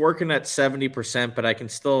brain, it's working at 70%, but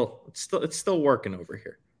it's still working over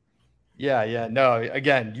here. Yeah. No,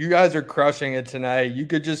 again, you guys are crushing it tonight. You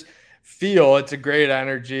could just feel it's a great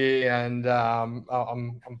energy, and I'm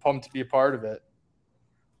pumped to be a part of it.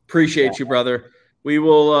 Appreciate you, brother.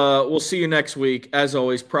 We'll see you next week. As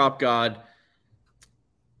always, Prop God.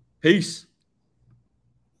 Peace.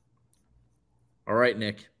 All right,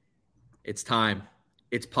 Nick. It's time.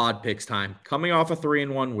 It's pod picks time. Coming off a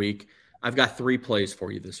 3-1 week, I've got 3 plays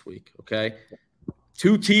for you this week, okay?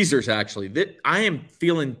 2 teasers, actually. I am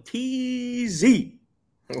feeling teasy.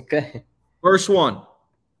 Okay. First one,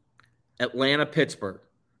 Atlanta-Pittsburgh.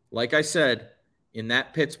 Like I said, in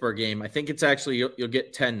that Pittsburgh game, I think it's actually you'll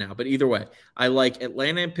get 10 now. But either way, I like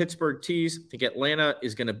Atlanta and Pittsburgh tees. I think Atlanta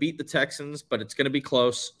is going to beat the Texans, but it's going to be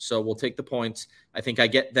close, so we'll take the points. I think I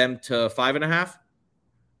get them to 5.5.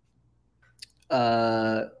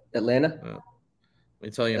 Atlanta. Let me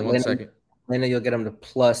tell you in 1 second. Atlanta, you'll get them to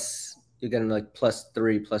plus. You get them like +3,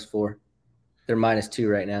 +4. They're -2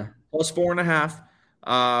 right now. +4.5.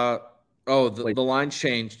 The line's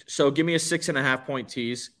changed. So give me a 6.5 point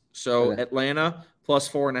tease. So okay. Atlanta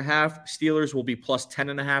 +4.5. Steelers will be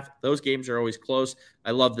 +10.5. Those games are always close.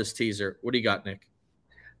 I love this teaser. What do you got, Nick?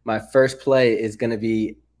 My first play is going to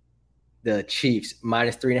be the Chiefs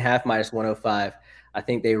 -3.5, -105. I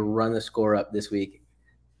think they run the score up this week.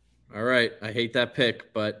 All right. I hate that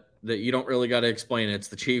pick, but you don't really got to explain it. It's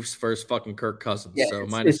the Chiefs versus fucking Kirk Cousins. Yeah, so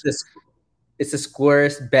it's the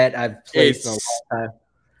squarest bet I've placed in a long time.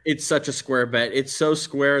 It's such a square bet. It's so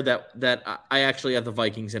square that I actually have the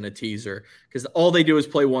Vikings in a teaser because all they do is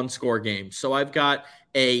play 1-score games. So I've got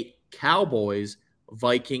a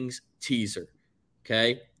Cowboys-Vikings teaser,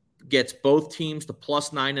 okay? Gets both teams to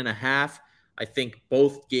 +9.5. I think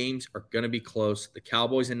both games are going to be close. The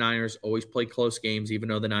Cowboys and Niners always play close games, even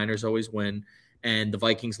though the Niners always win. And the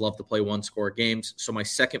Vikings love to play 1-score games. So my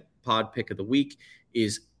second pod pick of the week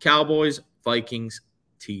is Cowboys-Vikings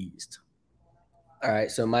teased. All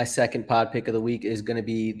right, so my second pod pick of the week is going to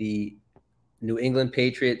be the New England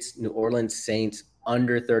Patriots, New Orleans Saints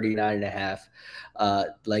under 39.5.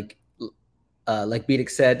 Like Beedick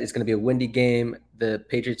said, it's going to be a windy game. The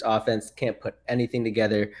Patriots offense can't put anything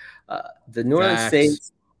together. The New Orleans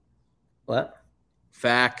Saints. What?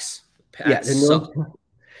 Facts.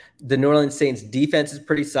 The New Orleans Saints defense is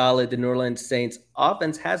pretty solid. The New Orleans Saints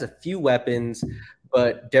offense has a few weapons,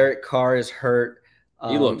 but Derek Carr is hurt.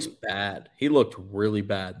 He looks bad. He looked really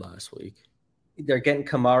bad last week. They're getting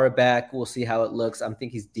Kamara back. We'll see how it looks. I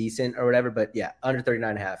think he's decent or whatever, but yeah, under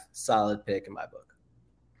 39.5, solid pick in my book.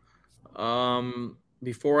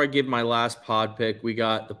 Before I give my last pod pick, we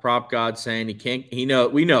got the prop god saying we know,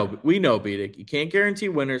 Beedick. You can't guarantee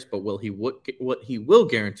winners, but what he will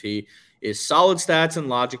guarantee is solid stats and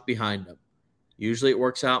logic behind them. Usually it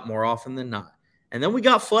works out more often than not. And then we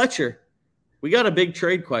got Fletcher. We got a big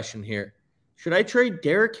trade question here. Should I trade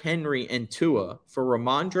Derrick Henry and Tua for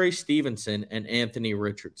Ramondre Stevenson and Anthony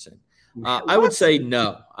Richardson? I would say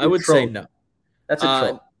no. That's a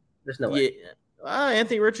troll. There's no way.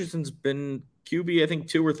 Anthony Richardson's been QB, I think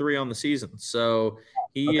 2 or 3 on the season. So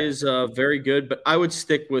he is very good, but I would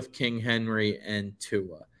stick with King Henry and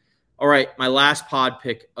Tua. All right, my last pod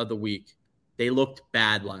pick of the week. They looked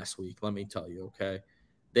bad last week, let me tell you, okay?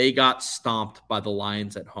 They got stomped by the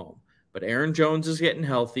Lions at home. But Aaron Jones is getting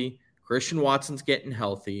healthy. Christian Watson's getting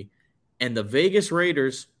healthy. And the Vegas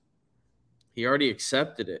Raiders, he already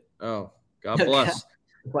accepted it. Oh, God bless.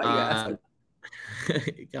 God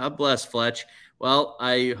bless, Fletch. Well,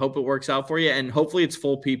 I hope it works out for you, and hopefully it's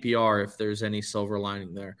full PPR if there's any silver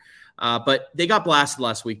lining there. But they got blasted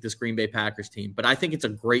last week, this Green Bay Packers team, but I think it's a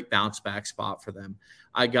great bounce-back spot for them.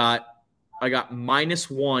 I got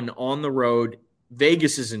 -1 on the road.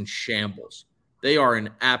 Vegas is in shambles. They are in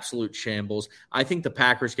absolute shambles. I think the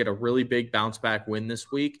Packers get a really big bounce-back win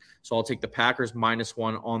this week, so I'll take the Packers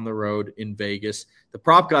 -1 on the road in Vegas. The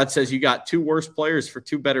prop god says you got 2 worse players for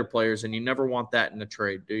 2 better players, and you never want that in a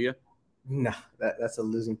trade, do you? No, that's a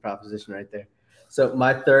losing proposition right there. So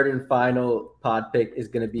my third and final pod pick is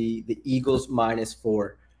going to be the Eagles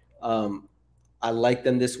 -4. I like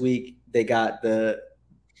them this week. They've got the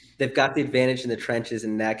advantage in the trenches,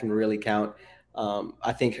 and that can really count.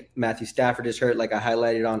 I think Matthew Stafford is hurt, like I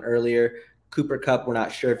highlighted on earlier. Cooper Kupp, we're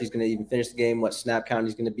not sure if he's going to even finish the game, what snap count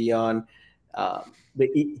he's going to be on. But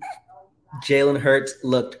Jalen Hurts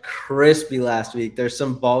looked crispy last week. There's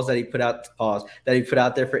some balls that he put out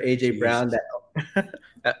there for AJ Brown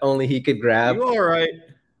that only he could grab. You all right?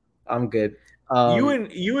 I'm good.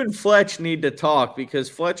 You and Fletch need to talk, because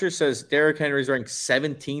Fletcher says Derrick Henry's ranked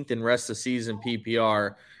 17th in rest of season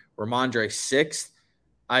PPR. Ramondre 6th.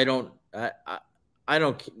 I don't.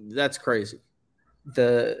 That's crazy.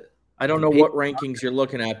 I don't know what rankings you're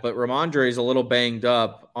looking at, but Ramondre is a little banged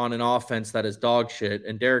up on an offense that is dog shit,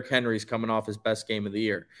 and Derrick Henry's coming off his best game of the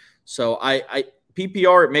year. So I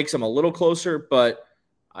PPR, it makes him a little closer, but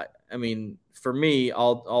I mean, for me,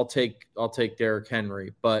 I'll take Derrick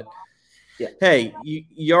Henry. But yeah. Hey,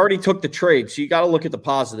 you already took the trade, so you got to look at the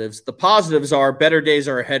positives. The positives are better days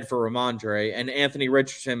are ahead for Ramondre, and Anthony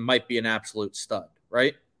Richardson might be an absolute stud,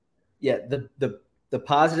 right? Yeah, the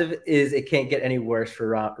positive is it can't get any worse for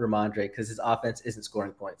Ramondre because his offense isn't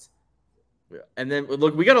scoring points. Yeah. And then,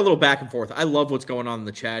 look, we got a little back and forth. I love what's going on in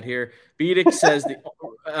the chat here. Beedick says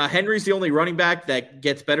Henry's the only running back that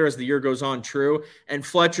gets better as the year goes on. True. And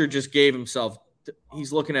Fletcher just gave himself –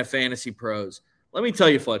 he's looking at Fantasy Pros. Let me tell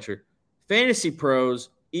you, Fletcher, Fantasy Pros,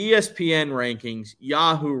 ESPN rankings,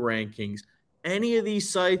 Yahoo rankings, any of these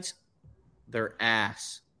sites, they're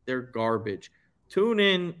ass. They're garbage. Tune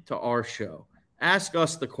in to our show. Ask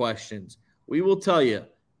us the questions. We will tell you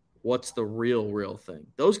what's the real thing.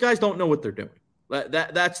 Those guys don't know what they're doing.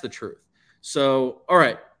 That's the truth. So, all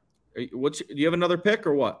right. Do you have another pick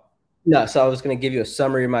or what? No, so I was going to give you a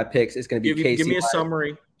summary of my picks. It's going to be Give me a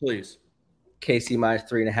summary, please. KC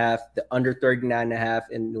 -3.5, the under 39.5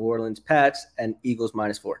 in New Orleans Pats, and Eagles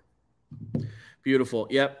 -4. Beautiful.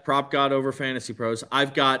 Yep. Prop God over Fantasy Pros.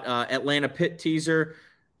 I've got Atlanta Pitt teaser,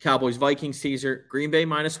 Cowboys Vikings teaser, Green Bay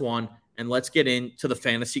 -1. And let's get into the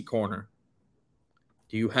fantasy corner.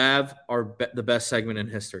 Do you have the best segment in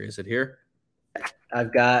history? Is it here?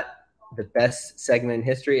 I've got the best segment in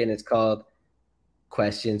history, and it's called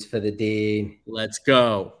Questions for the Dean. Let's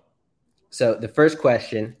go. So the first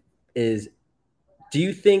question is, do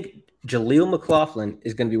you think Jaleel McLaughlin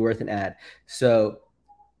is going to be worth an ad? So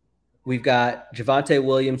we've got Javonte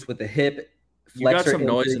Williams with a hip flexor. You got some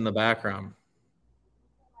noise in the background,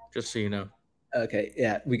 just so you know. Okay,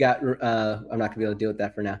 yeah, we got. I'm not gonna be able to deal with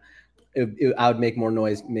that for now. I would make more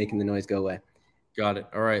noise, making the noise go away. Got it.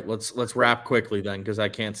 All right, let's wrap quickly then, because I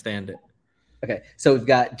can't stand it. Okay, so we've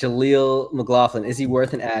got Jaleel McLaughlin. Is he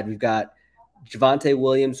worth an ad? We've got Javonte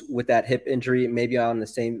Williams with that hip injury, maybe on the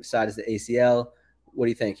same side as the ACL. What do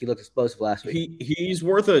you think? He looked explosive last week. He's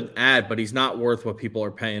worth an ad, but he's not worth what people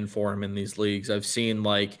are paying for him in these leagues. I've seen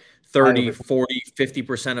like 30, 40,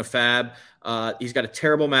 50% of fab. He's got a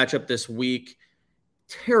terrible matchup this week.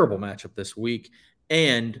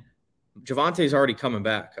 And Javonte's already coming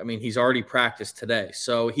back. I mean, he's already practiced today.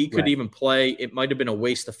 So he could even play. It might have been a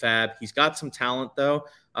waste of fab. He's got some talent, though,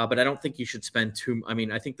 but I don't think you should spend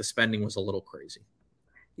I think the spending was a little crazy.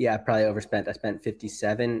 Yeah, I probably overspent. I spent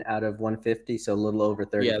 57 out of 150, so a little over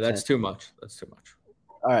 30. Yeah, that's too much.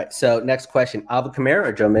 All right, so next question. Alvin Kamara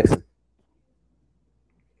or Joe Mixon?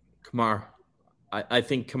 Kamara. I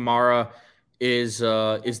think Kamara is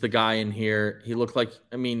the guy in here. He looked like,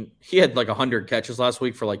 he had like 100 catches last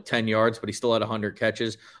week for like 10 yards, but he still had 100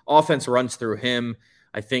 catches. Offense runs through him.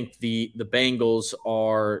 I think the Bengals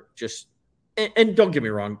are just And don't get me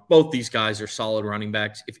wrong, both these guys are solid running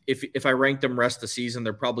backs. If I ranked them rest of the season,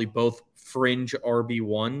 they're probably both fringe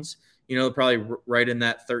RB1s. They're probably right in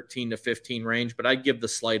that 13 to 15 range, but I'd give the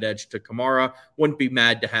slight edge to Kamara. Wouldn't be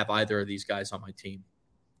mad to have either of these guys on my team.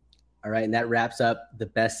 All right, and that wraps up the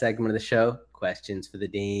best segment of the show, questions for the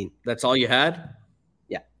Dean. That's all you had?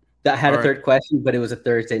 Yeah. I had a third question, but it was a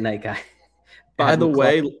Thursday night guy. By the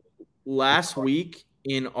way, last week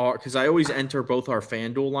because I always enter both our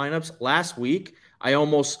FanDuel lineups. Last week, I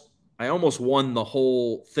almost won the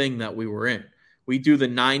whole thing that we were in. We do the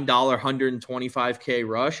 $9 125K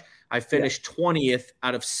rush. I finished 20th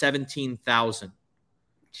out of 17,000.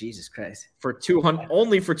 Jesus Christ. For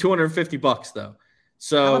 $250 though.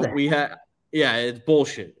 So we had, it's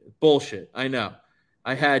bullshit. Bullshit. I know.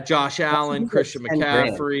 I had Josh Allen, Christian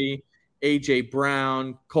McCaffrey, AJ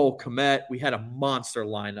Brown, Cole Kmet. We had a monster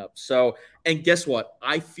lineup. So, and guess what?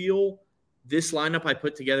 I feel this lineup I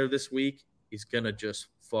put together this week is gonna just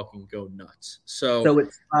fucking go nuts. So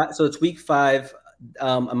it's week 5.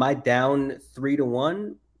 Am I down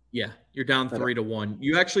 3-1? Yeah, you're down 3-1.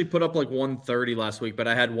 You actually put up like 130 last week, but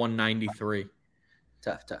I had 193.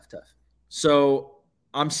 Tough. So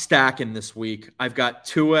I'm stacking this week. I've got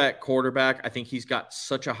Tua at quarterback. I think he's got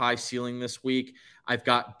such a high ceiling this week. I've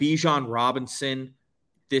got Bijan Robinson.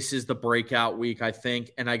 This is the breakout week, I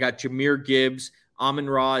think. And I got Jahmyr Gibbs.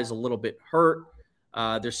 Amon-Ra is a little bit hurt.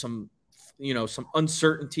 There's some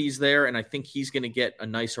uncertainties there, and I think he's going to get a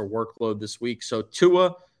nicer workload this week. So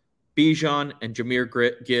Tua, Bijan, and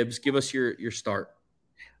Jahmyr Gibbs, give us your start.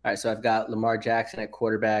 All right, so I've got Lamar Jackson at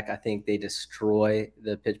quarterback. I think they destroy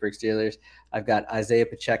the Pittsburgh Steelers. I've got Isaiah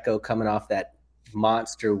Pacheco coming off that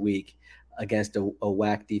monster week against a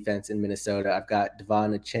whack defense in Minnesota. I've got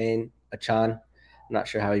Devon Achane. I'm not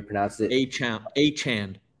sure how he pronounced it. Achane.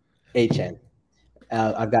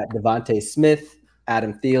 I've got Devontae Smith,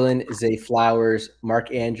 Adam Thielen, Zay Flowers,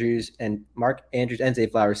 Mark Andrews and Zay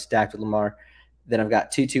Flowers stacked with Lamar. Then I've got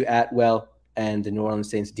Tutu Atwell and the New Orleans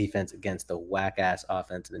Saints defense against the whack-ass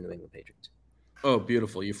offense of the New England Patriots. Oh,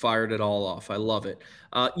 beautiful. You fired it all off. I love it.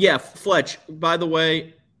 Fletch, by the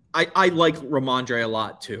way, I like Ramondre a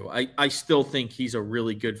lot too. I still think he's a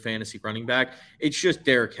really good fantasy running back. It's just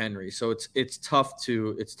Derrick Henry, so it's tough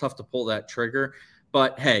to pull that trigger.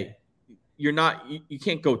 But hey, you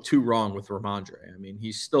can't go too wrong with Ramondre. I mean,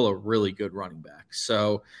 he's still a really good running back.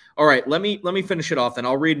 So, all right, let me finish it off, and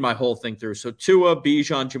I'll read my whole thing through. So Tua,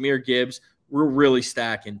 Bijan, Jahmyr Gibbs, we're really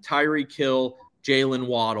stacking. Tyreek Hill, Jalen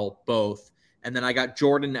Waddle, both. And then I got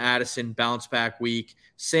Jordan Addison, bounce back week.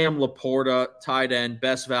 Sam Laporta, tight end,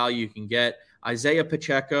 best value you can get. Isaiah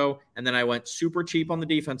Pacheco, and then I went super cheap on the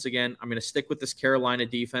defense again. I'm going to stick with this Carolina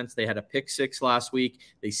defense. They had a pick 6 last week.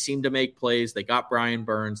 They seem to make plays. They got Brian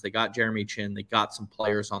Burns. They got Jeremy Chin. They got some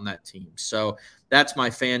players on that team. So that's my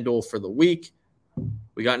FanDuel for the week.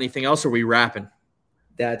 We got anything else, or are we wrapping?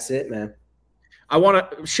 That's it, man. I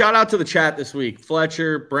want to shout out to the chat this week.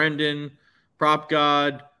 Fletcher, Brendan, Prop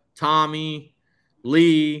God, Tommy,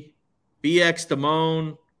 Lee, BX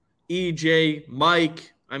Damone, EJ,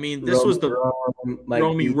 Mike. I mean, this was the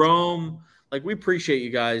Rome. Like, we appreciate you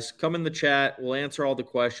guys. Come in the chat. We'll answer all the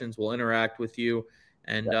questions. We'll interact with you.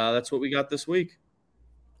 And that's what we got this week.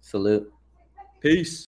 Salute. Peace.